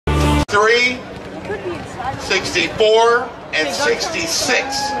63, 64, and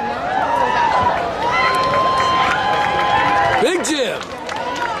 66. Big Jim.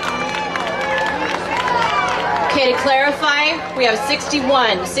 Okay, to clarify, we have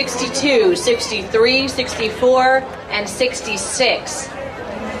 61, 62, 63, 64, and 66.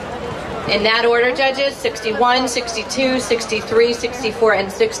 In that order, judges, 61, 62, 63, 64, and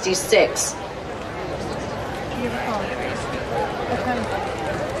 66.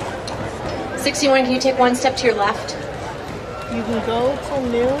 61, can you take one step to your left? You can go till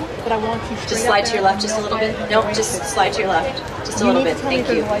noon, but I want you just slide to your left just a little bit. Nope, just slide to your left. Just a little bit. Thank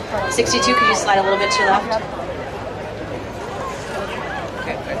you. 62, could you slide a little bit to your left?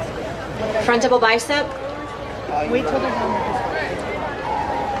 Okay. Front double bicep. Wait till they're done.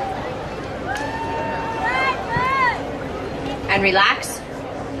 And relax.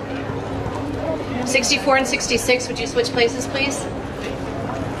 64 and 66, would you switch places, please?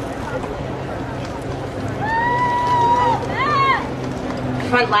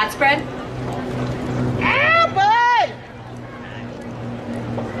 Front lat spread.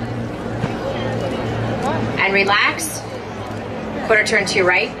 And relax. Quarter turn to your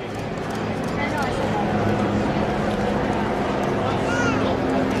right.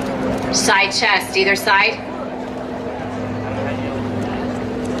 Side chest, either side.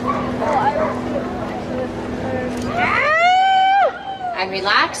 And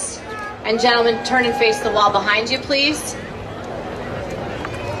relax. And gentlemen, turn and face the wall behind you, please.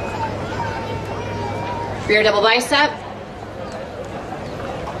 Rear double bicep.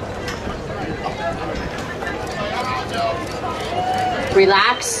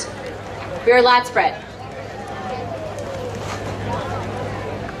 Relax. Rear lat spread.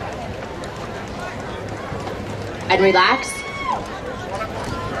 And relax.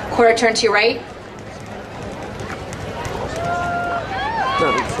 Quarter turn to your right.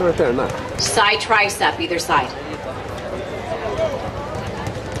 No, it's right there, no. Side tricep, either side.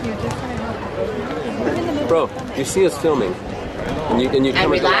 Bro, you see us filming. And you come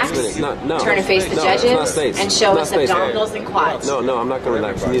relax. at the last minute. No, turn and face the judges and show us abdominals and quads. No, I'm not gonna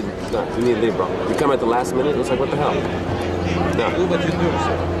relax. You need to leave, bro. You come at the last minute, it's like, what the hell? No.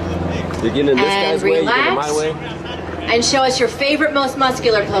 You're getting in this guy's way, you're getting in my way. And show us your favorite, most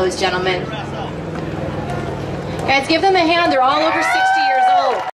muscular pose, gentlemen. Guys, give them a hand. They're all over 6